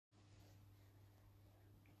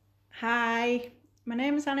Hi, my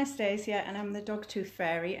name is Anastasia and I'm the dog tooth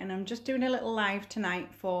fairy, and I'm just doing a little live tonight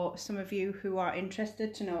for some of you who are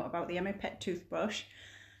interested to know about the Emmipet toothbrush,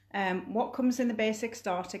 what comes in the basic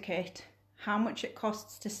starter kit, how much it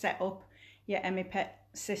costs to set up your Emmipet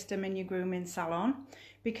system in your grooming salon,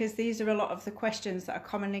 because these are a lot of the questions that are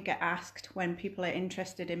commonly get asked when people are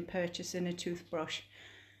interested in purchasing a toothbrush.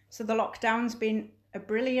 So the lockdown's been a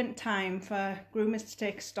brilliant time for groomers to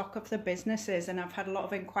take stock of their businesses, and I've had a lot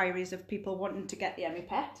of inquiries of people wanting to get the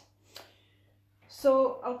Emmipet.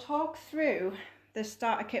 So I'll talk through the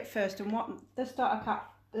starter kit first and what the starter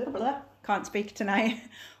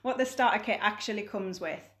what the starter kit actually comes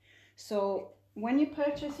with. So when you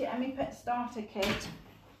purchase your Emmipet starter kit,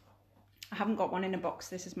 I haven't got one in a box,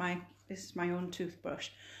 this is my own toothbrush.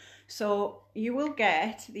 So you will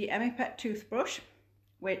get the Emmipet toothbrush,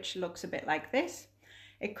 which looks a bit like this.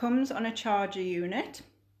 It comes on a charger unit.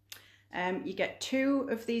 You get two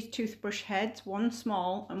of these toothbrush heads, one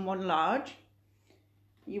small and one large.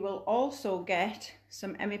 You will also get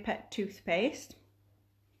some Emmipet toothpaste.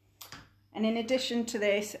 And in addition to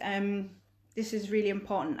this, this is really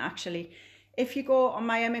important actually. If you go on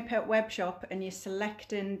my Emmipet web shop and you're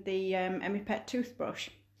selecting the Emmipet toothbrush,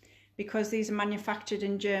 because these are manufactured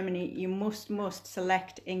in Germany, you must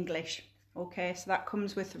select English. Okay, so that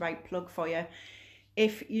comes with the right plug for you.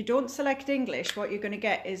 If you don't select English, what you're going to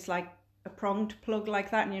get is like a pronged plug like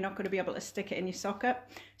that, and you're not going to be able to stick it in your socket.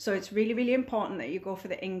 So it's really important that you go for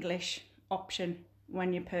the English option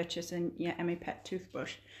when you're purchasing your Emmipet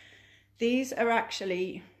toothbrush. These are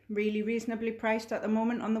actually really reasonably priced at the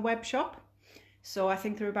moment on the web shop. So I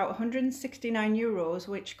think they're about 169 euros,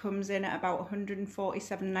 which comes in at about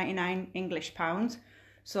 147.99 English pounds.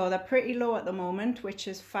 So they're pretty low at the moment, which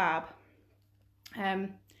is fab.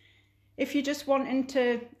 If you're just wanting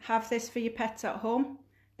to have this for your pets at home,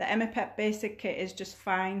 the Emmipet basic kit is just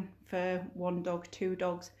fine for one dog, two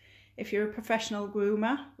dogs. If you're a professional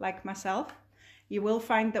groomer like myself, you will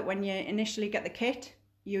find that when you initially get the kit,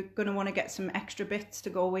 you're going to want to get some extra bits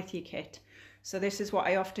to go with your kit. So this is what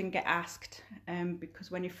I often get asked,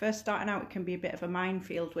 because when you're first starting out, it can be a bit of a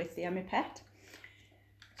minefield with the Emmipet.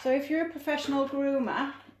 So if you're a professional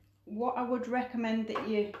groomer, what I would recommend that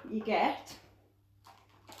you get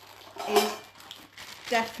is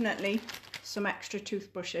definitely some extra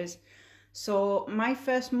toothbrushes. So my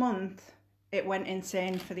first month it went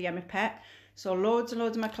insane for the Emmipet, so loads and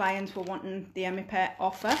loads of my clients were wanting the Emmipet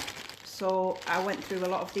offer, so I went through a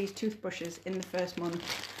lot of these toothbrushes in the first month.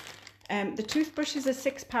 The toothbrushes are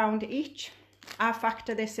 £6 each. I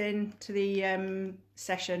factor this into the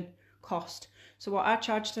session cost, so what I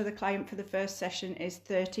charge to the client for the first session is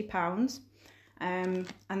 £30. And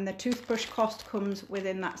the toothbrush cost comes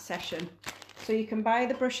within that session. So you can buy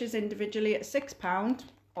the brushes individually at £6,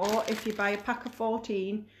 or if you buy a pack of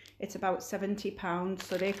 14, it's about £70.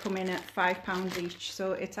 So they come in at £5 each.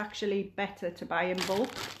 So it's actually better to buy in bulk.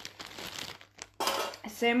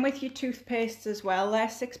 Same with your toothpastes as well. They're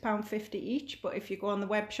 £6.50 each, but if you go on the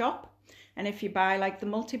web shop and if you buy like the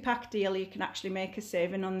multi-pack deal, you can actually make a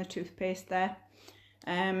saving on the toothpaste there.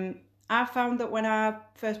 I found that when I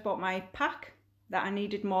first bought my pack, that I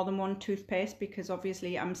needed more than one toothpaste, because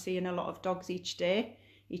obviously I'm seeing a lot of dogs each day,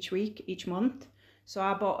 each week, each month. So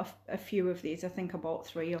I bought a few of these. I think I bought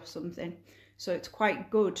 3 or something. So it's quite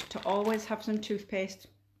good to always have some toothpaste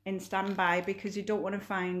in standby, because you don't want to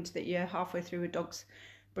find that you're halfway through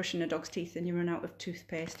brushing a dog's teeth and you run out of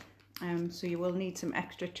toothpaste. So you will need some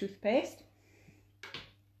extra toothpaste.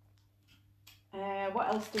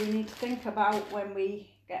 What else do we need to think about when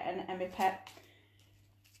we get an Emmipet?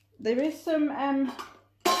 There is some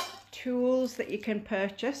tools that you can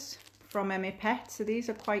purchase from Emmipet. So these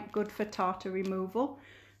are quite good for tartar removal.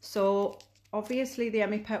 So obviously the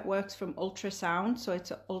Emmipet works from ultrasound. So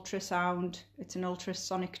it's an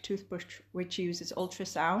ultrasonic toothbrush which uses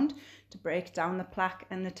ultrasound to break down the plaque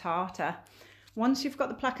and the tartar. Once you've got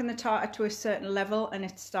the plaque and the tartar to a certain level and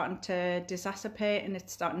it's starting to disassipate and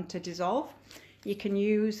it's starting to dissolve, you can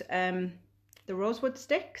use the rosewood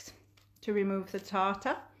sticks to remove the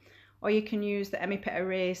tartar. Or you can use the Emmipet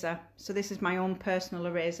eraser. So this is my own personal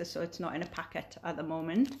eraser, so it's not in a packet at the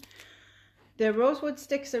moment. The rosewood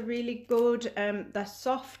sticks are really good. They're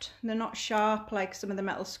soft, they're not sharp like some of the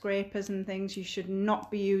metal scrapers and things. You should not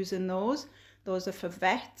be using those. Those are for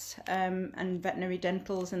vets and veterinary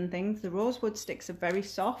dentals and things. The rosewood sticks are very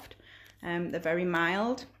soft, they're very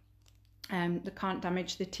mild. They can't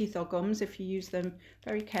damage the teeth or gums if you use them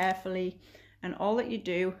very carefully. And all that you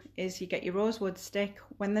do is you get your rosewood stick.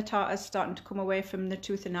 When the tartar's starting to come away from the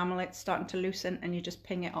tooth enamel, it's starting to loosen, and you just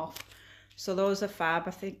ping it off. So those are fab.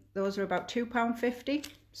 I think those are about £2.50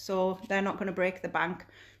 so they're not going to break the bank.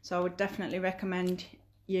 So I would definitely recommend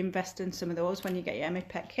you invest in some of those when you get your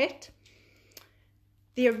Emmipet kit.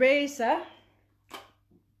 The eraser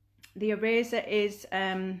is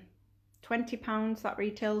 £20 that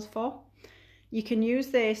retails for. You can use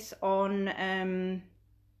this on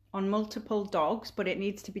multiple dogs, but it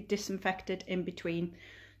needs to be disinfected in between.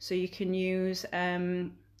 So you can use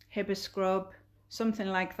Hibber scrub, something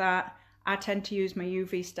like that. I tend to use my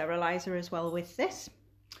UV sterilizer as well with this.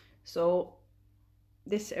 So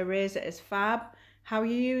this eraser is fab. How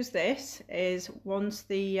you use this is once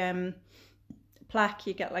the plaque,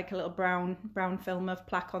 you get like a little brown film of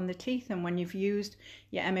plaque on the teeth, and when you've used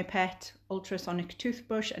your Emmi-Pet ultrasonic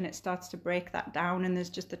toothbrush and it starts to break that down and there's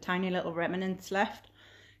just a tiny little remnants left,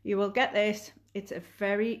 you will get this. It's a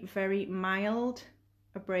very, very mild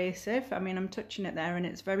abrasive. I mean, I'm touching it there and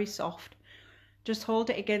it's very soft. Just hold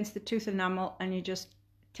it against the tooth enamel and you just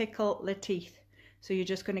tickle the teeth. So you're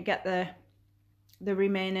just going to get the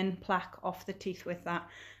remaining plaque off the teeth with that,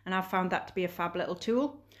 and I've found that to be a fab little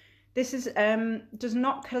tool. This is does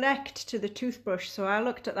not collect to the toothbrush, so I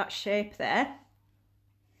looked at that shape there,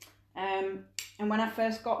 and when I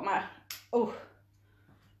first got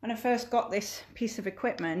this piece of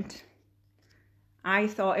equipment, I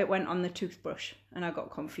thought it went on the toothbrush and I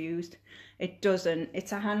got confused. It doesn't.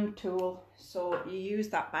 It's a hand tool, so you use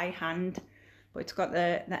that by hand, but it's got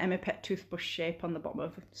the Emmipet toothbrush shape on the bottom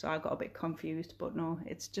of it, so I got a bit confused, but no,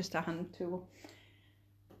 it's just a hand tool.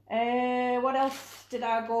 What else did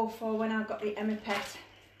I go for when I got the Emmipet?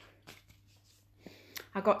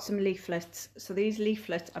 I got some leaflets. So these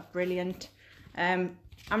leaflets are brilliant. I'm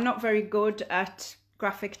not very good at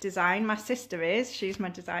graphic design. My sister is. She's my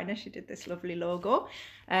designer. She did this lovely logo.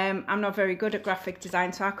 I'm not very good at graphic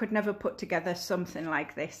design, so I could never put together something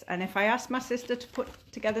like this. And if I asked my sister to put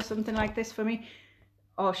together something like this for me,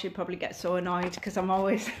 oh, she'd probably get so annoyed because I'm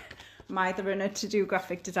always mithering her to do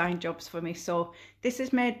graphic design jobs for me. So this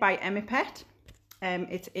is made by Emmi-Pet.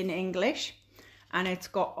 It's in English, and it's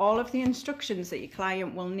got all of the instructions that your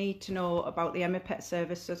client will need to know about the Emmipet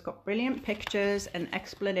service. So it's got brilliant pictures and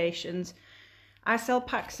explanations. I sell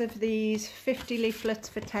packs of these 50 leaflets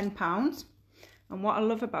for £10. And what I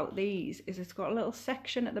love about these is it's got a little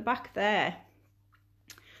section at the back there.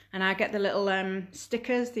 And I get the little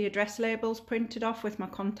stickers, the address labels printed off with my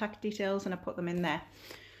contact details, and I put them in there.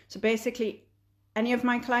 So basically, any of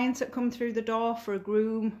my clients that come through the door for a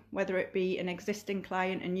groom, whether it be an existing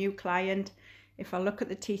client, a new client, if I look at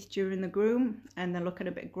the teeth during the groom and they're looking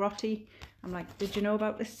a bit grotty, I'm like, did you know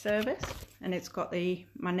about this service? And it's got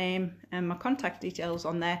my name and my contact details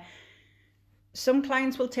on there. Some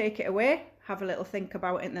clients will take it away, have a little think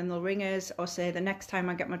about it, and then they'll ring us or say, the next time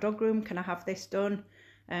I get my dog groom, can I have this done?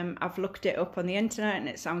 I've looked it up on the internet and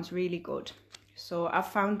it sounds really good. So I've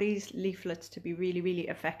found these leaflets to be really, really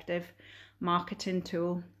effective marketing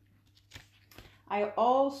tool. I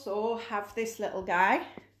also have this little guy.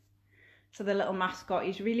 So the little mascot,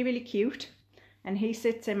 he's really, really cute, and he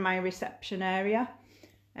sits in my reception area.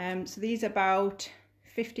 So these are about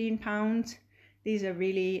 £15. These are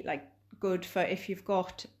really good for if you've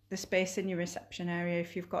got the space in your reception area.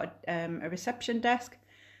 If you've got a reception desk,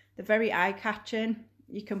 they're very eye-catching.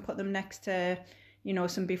 You can put them next to, you know,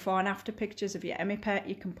 some before and after pictures of your Emmipet.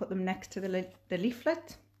 You can put them next to the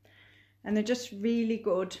leaflet, and they're just really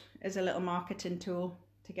good as a little marketing tool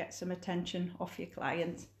to get some attention off your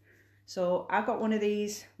clients. So I got one of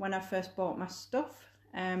these when I first bought my stuff,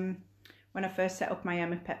 when I first set up my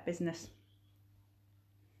Emmipet business.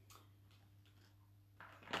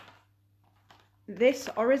 This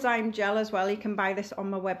Orozyme gel as well, you can buy this on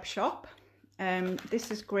my web shop.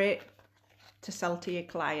 This is great to sell to your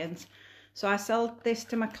clients. So I sell this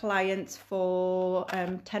to my clients for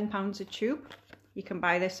 £10 a tube. You can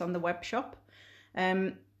buy this on the web shop.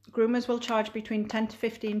 Groomers will charge between £10 to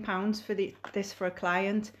 £15 for this for a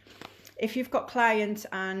client. If you've got clients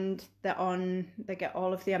and they get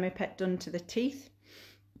all of the Emmipet done to the teeth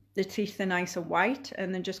are nice and white,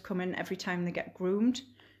 and then just come in every time they get groomed,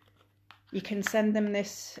 you can send them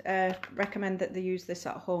this, recommend that they use this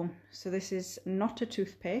at home. So this is not a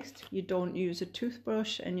toothpaste. You don't use a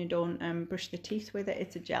toothbrush and you don't brush the teeth with it.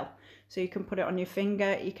 It's a gel. So you can put it on your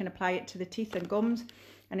finger, you can apply it to the teeth and gums,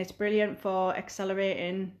 and it's brilliant for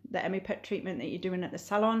accelerating the Emmipet treatment that you're doing at the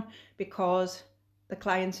salon, because the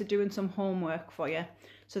clients are doing some homework for you.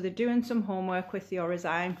 So they're doing some homework with the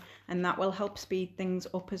Orozyme, and that will help speed things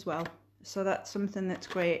up as well. So that's something that's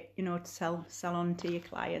great, you know, to sell on to your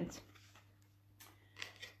clients.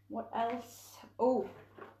 What else? Oh,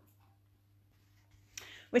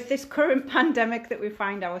 with this current pandemic that we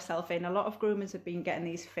find ourselves in, a lot of groomers have been getting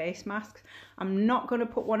these face masks. I'm not going to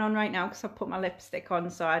put one on right now because I've put my lipstick on,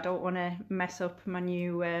 so I don't want to mess up my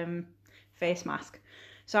new face mask.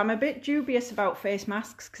 So I'm a bit dubious about face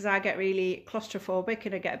masks because I get really claustrophobic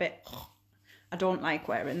and I get a bit, I don't like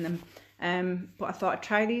wearing them. But I thought I'd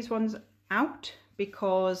try these ones out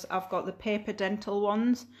because I've got the paper dental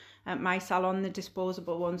ones at my salon, the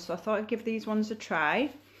disposable ones. So I thought I'd give these ones a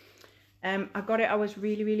try. I got it, I was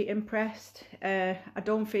really impressed. I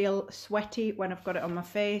don't feel sweaty when I've got it on my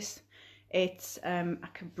face. It's, I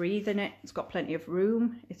can breathe in it, it's got plenty of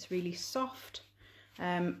room, it's really soft.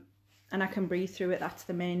 And I can breathe through it, that's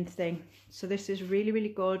the main thing. So this is really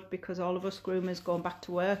good because all of us groomers going back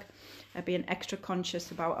to work are being extra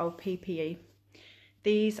conscious about our PPE.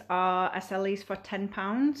 I sell these for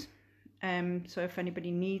 £10. So if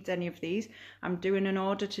anybody needs any of these, I'm doing an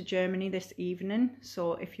order to Germany this evening.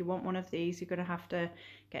 So if you want one of these, you're going to have to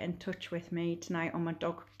get in touch with me tonight on my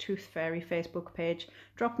Dog Tooth Fairy Facebook page.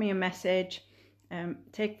 Drop me a message,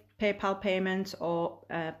 take PayPal payments or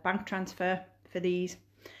bank transfer for these.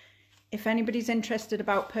 If anybody's interested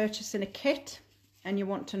about purchasing a kit and you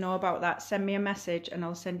want to know about that, send me a message and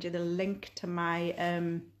I'll send you the link to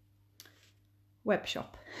my web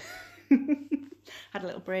shop. Had a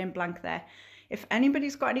little brain blank there. If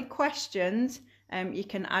anybody's got any questions, you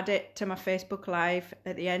can add it to my Facebook Live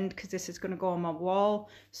at the end because this is going to go on my wall.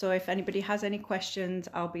 So if anybody has any questions,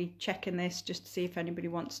 I'll be checking this just to see if anybody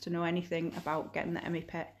wants to know anything about getting the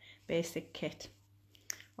Emmipet basic kit.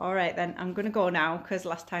 All right then, I'm going to go now because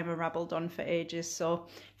last time I rabbled on for ages. So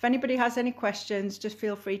if anybody has any questions, just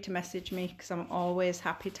feel free to message me because I'm always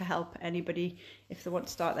happy to help anybody if they want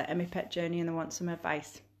to start their Emmipet journey and they want some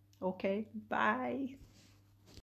advice. Okay, bye.